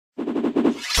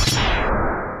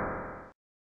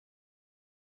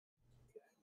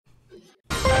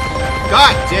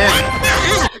God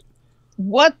damn it!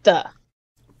 What the?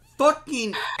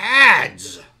 Fucking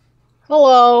ads!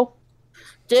 Hello.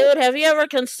 Dude, have you ever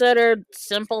considered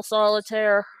Simple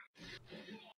Solitaire?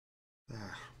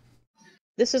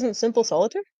 This isn't Simple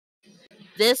Solitaire?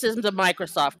 This is the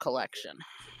Microsoft collection.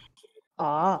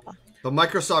 Ah. The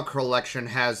Microsoft collection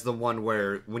has the one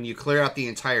where when you clear out the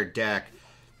entire deck,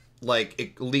 like,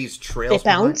 it leaves trails They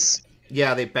bounce? behind.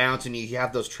 Yeah, they bounce and you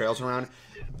have those trails around.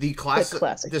 The classic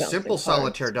Simple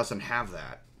Solitaire doesn't have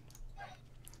that.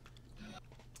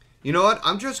 You know what?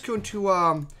 I'm just going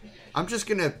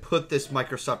to put this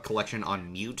Microsoft collection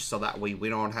on mute so that way we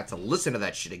don't have to listen to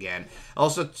that shit again.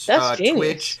 Also,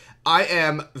 Twitch, I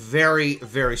am very,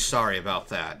 very sorry about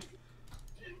that.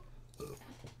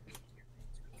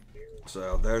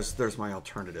 So there's my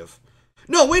alternative.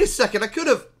 No, wait a second. I could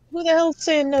have. Who the hell's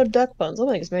saying no duck buns? I'll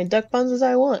make as many duck buns as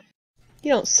I want.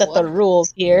 You don't set the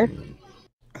rules here.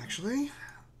 Actually?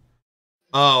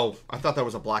 Oh, I thought that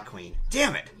was a black queen.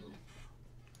 Damn it!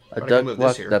 A duck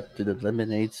walked up to the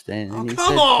lemonade stand. Oh, and he come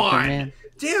said, on! Man,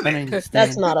 Damn it!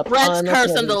 That's not a Brett's pun.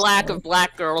 cursing the lack of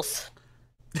black girls.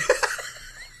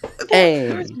 Hey,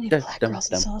 How many black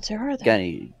girls in Solitaire are there? got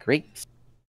any grapes?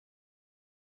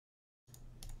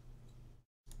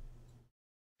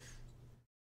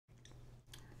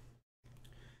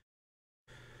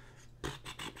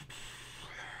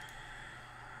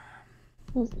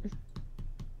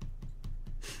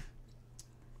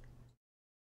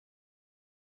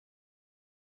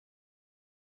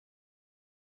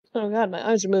 Oh god, my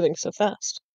eyes are moving so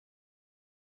fast.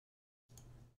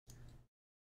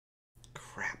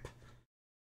 Crap.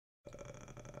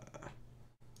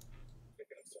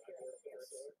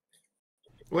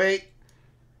 Wait.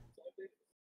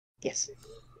 Yes.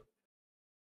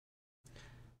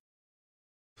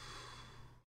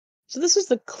 So this is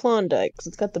the Klondike, because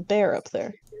it's got the bear up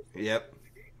there. Yep.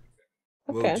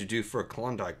 Okay. What would you do for a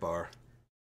Klondike bar?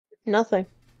 Nothing.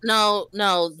 No.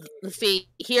 See,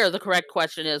 here the correct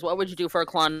question is, what would you do for a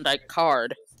Klondike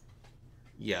card?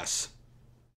 Yes.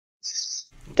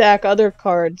 Stack other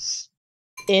cards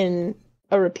in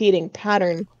a repeating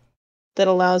pattern that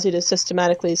allows you to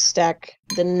systematically stack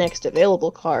the next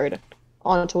available card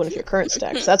onto one of your current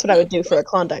stacks. That's what I would do for a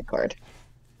Klondike card.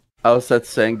 I'll set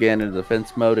Sangan in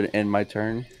defense mode and end my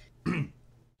turn.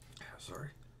 Sorry.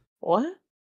 What?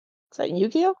 Is that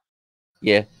Yu-Gi-Oh?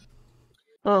 Yeah.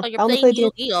 Oh, Oh, you're I only playing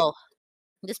played Yu-Gi-Oh!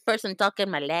 This person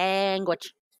talking my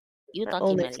language. You I talking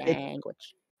only my played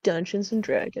language. Dungeons and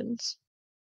Dragons.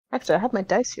 Actually, I have my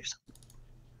dice here.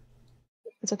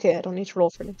 It's okay, I don't need to roll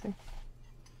for anything.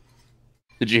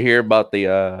 Did you hear about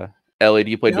the Ellie? Do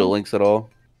you play No. Duel Links at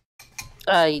all?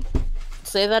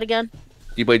 Say that again?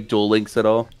 Do you play Duel Links at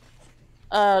all?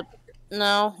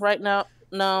 No. Right now,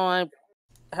 no, I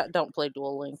don't play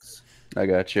Duel Links. I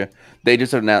got you. They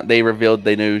just announced, they revealed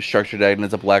they new structure deck, and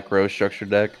it's a Black Rose structure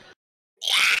deck.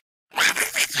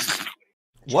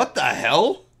 What the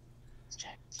hell?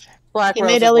 Black He Rose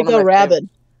made is Ellie one of go my rabid.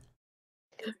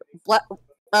 Black,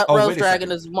 Oh, Rose wait a Dragon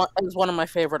second. is one of my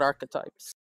favorite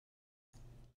archetypes.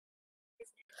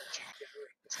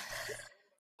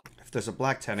 If there's a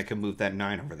black 10, I can move that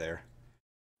 9 over there.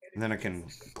 And then I can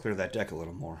clear that deck a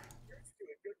little more.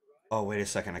 Oh, wait a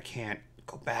second. I can't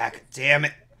go back. Damn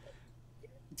it.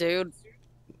 Dude,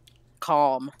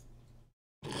 calm.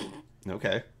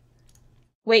 Okay.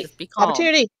 Wait, Just be calm.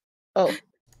 opportunity! Oh.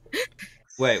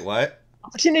 Wait, what?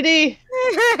 Opportunity!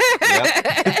 Yep.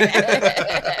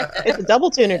 It's a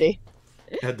double tunity.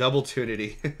 A double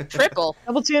tunity. Triple.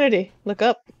 Double tunity. Look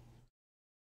up.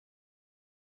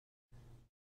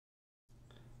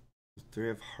 3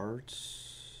 of hearts.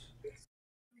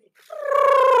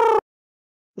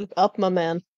 Look up, my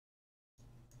man.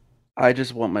 I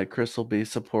just want my Crystal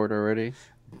Beast support already.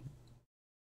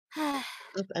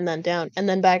 Up and then down, and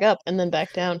then back up, and then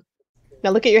back down.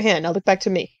 Now look at your hand. Now look back to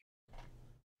me.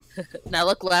 Now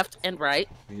look left and right.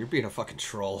 You're being a fucking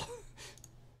troll.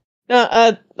 No,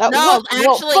 well,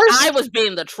 actually, first, I was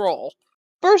being the troll.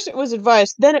 first it was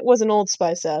advice, then it was an Old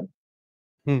Spice ad.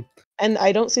 Hmm. And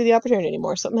I don't see the opportunity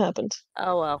anymore. Something happened.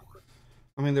 Oh, well.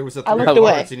 I mean, there was a I 3 looked of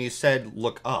away. hearts, and you said,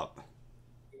 look up.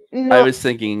 No, I was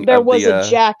thinking there of was the, a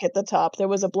jack at the top. There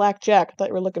was a black jack. I thought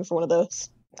you were looking for one of those.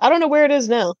 I don't know where it is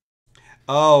now.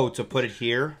 Oh, to put it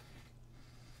here?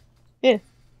 Yeah.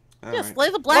 All Just right. lay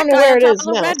the I black don't know guy where on it top is of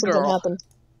the now. red Something girl. happened.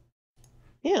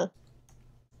 Yeah.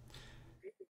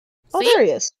 Oh, See? there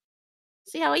he is.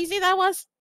 See how easy that was?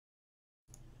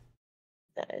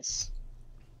 Nice.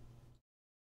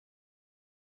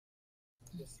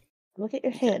 Look at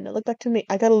your hand. Now look back to me.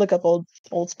 I gotta look up Old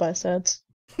Spice ads.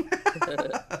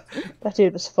 That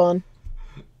dude was fun.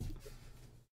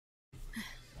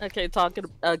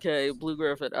 Okay, Blue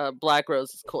Griffin. Black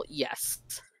Rose is cool. Yes.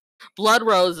 Blood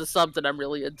Rose is something I'm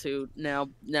really into now.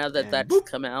 Now that And that's boop.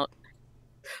 come out.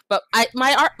 But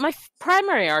my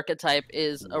primary archetype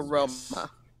is Aroma. Yes.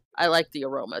 I like the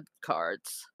Aroma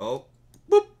cards. Oh,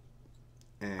 boop.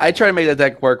 And... I tried to make that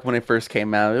deck work when it first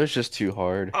came out. It was just too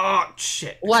hard. Oh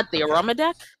shit! What, the Aroma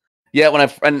deck? Yeah,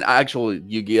 and actual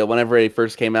Yu-Gi-Oh! Whenever it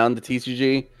first came out in the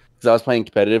TCG, because I was playing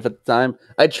competitive at the time,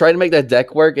 I tried to make that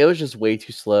deck work. It was just way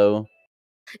too slow.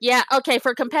 Yeah, okay,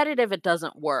 for competitive it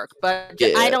doesn't work, but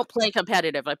Yeah. I don't play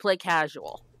competitive. I play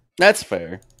casual. That's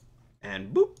fair.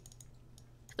 And boop.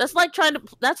 That's like trying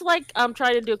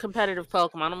to do competitive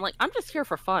Pokemon. I'm like, I'm just here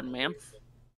for fun, man.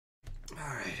 All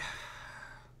right.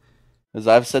 As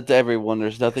I've said to everyone,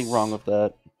 there's nothing wrong with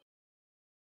that.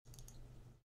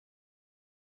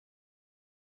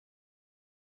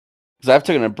 Because I've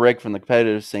taken a break from the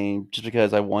competitive scene just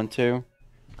because I want to.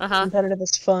 Competitive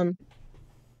is fun.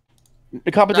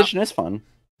 The competition is fun.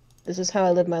 This is how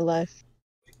I live my life.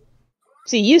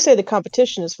 See, you say the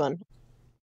competition is fun.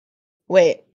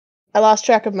 Wait, I lost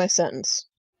track of my sentence.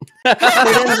 It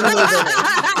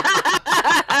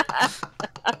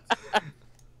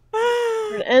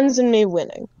ends in me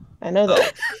winning. I know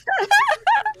that.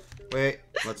 Wait,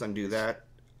 let's undo that.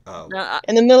 Oh. No,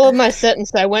 In the middle of my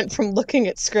sentence, I went from looking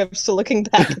at scripts to looking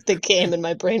back at the game, and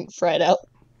my brain fried out.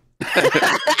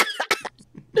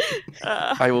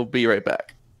 I will be right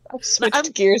back. I've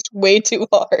switched gears way too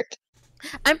hard.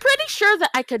 I'm pretty sure that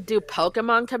I could do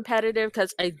Pokemon competitive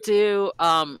because I do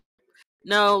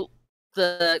know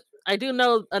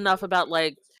enough about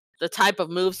like the type of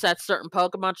moveset certain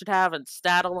Pokemon should have and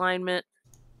stat alignment.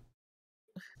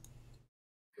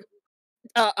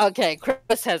 Okay,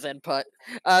 Chris has input.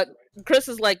 Chris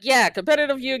is like, yeah,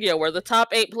 competitive Yu-Gi-Oh! Where the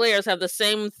top 8 players have the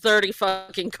same 30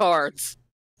 fucking cards.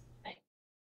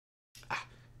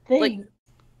 Like,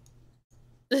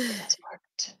 that's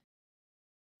worked.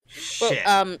 Shit.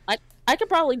 Well, I could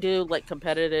probably do like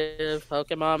competitive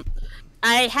Pokemon.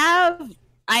 I have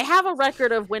a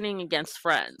record of winning against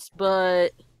friends,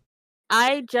 but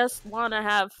I just want to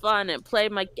have fun and play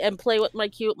with my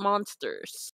cute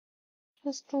monsters.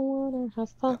 Just wanna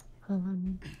have fun.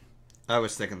 I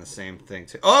was thinking the same thing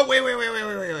too. Oh,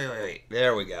 wait.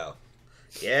 There we go.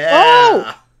 Yeah.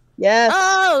 Oh! Yes.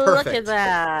 Oh, Perfect. look at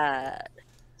that.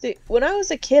 See, when I was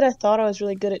a kid, I thought I was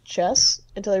really good at chess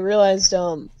until I realized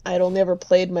I'd only ever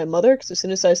played my mother, because as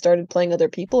soon as I started playing other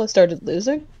people, I started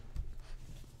losing.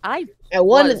 I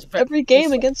won every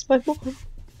game against my mom.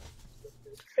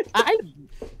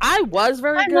 I was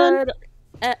very good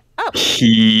at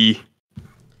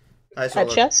At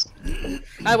chess?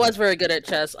 I was very good at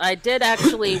chess. I did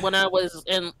actually when I was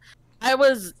in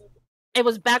it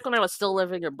was back when I was still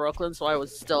living in Brooklyn, so I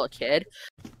was still a kid.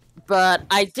 But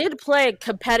I did play a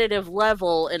competitive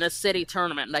level in a city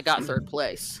tournament and I got 3rd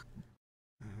place.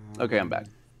 Okay, I'm back.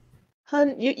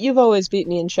 Hun, you've always beat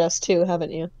me in chess too,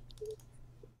 haven't you?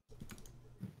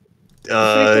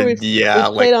 Yeah, we've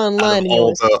played online.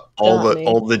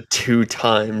 all the 2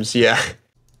 times, yeah.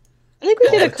 I think we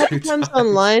did a couple times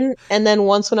online, and then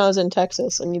once when I was in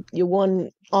Texas, and you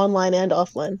won online and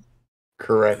offline.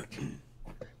 Correct.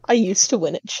 I used to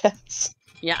win at chess.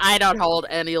 Yeah, I don't hold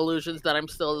any illusions that I'm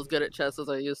still as good at chess as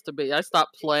I used to be. I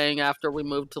stopped playing after we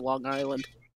moved to Long Island.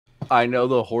 I know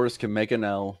the horse can make an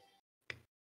L.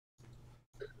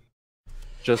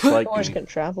 Just like The horse can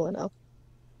travel an L.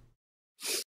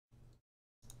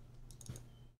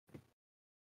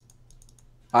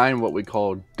 I'm what we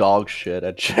call dog shit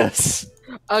at chess.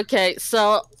 Okay,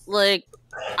 so like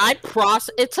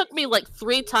it took me like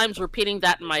 3 times repeating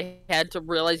that in my head to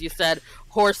realize you said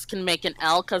horse can make an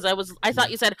L, because I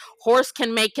thought you said horse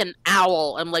can make an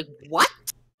owl. I'm like, what?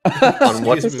 On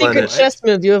what It's a secret planet? chess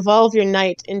move. You evolve your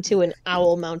knight into an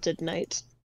owl-mounted knight.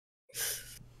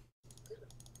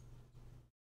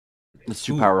 It's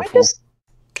too powerful.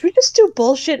 Can we just do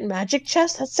bullshit magic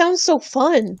chess? That sounds so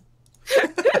fun.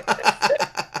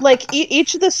 Like,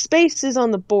 each of the spaces on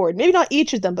the board, maybe not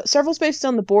each of them, but several spaces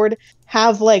on the board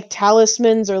have, like,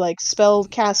 talismans or, like, spell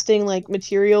casting, like,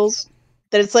 materials.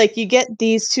 That it's like, you get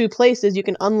these 2 places, you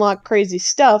can unlock crazy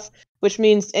stuff, which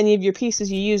means any of your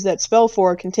pieces you use that spell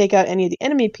for can take out any of the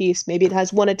enemy piece. Maybe it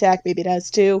has 1 attack, maybe it has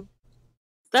 2.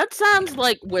 That sounds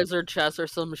like wizard chess or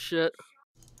some shit.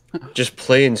 Just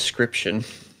play Inscription.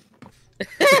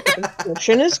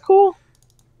 Inscription is cool.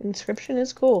 Inscription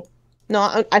is cool.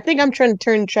 No, I think I'm trying to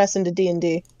turn chess into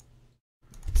D&D.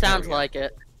 Sounds like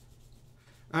it.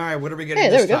 All right, what are we getting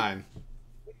this time?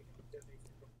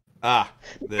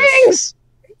 This. Things!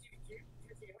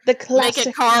 The classic. Make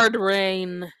it card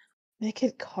rain. Make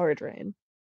it card rain.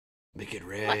 Make it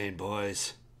rain,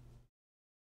 boys.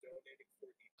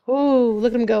 Ooh,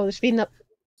 look at them go. They're speeding up.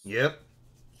 Yep.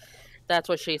 That's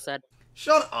what she said.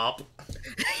 Shut up.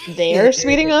 They're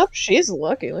speeding up. She's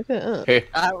lucky. Look at that. Hey,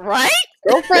 Right?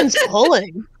 Girlfriend's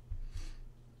pulling.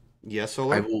 Yes, I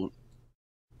Solar? will.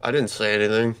 I didn't say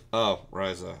anything. Oh,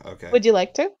 Ryza. Okay. Would you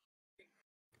like to?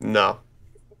 No.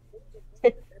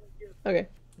 Okay.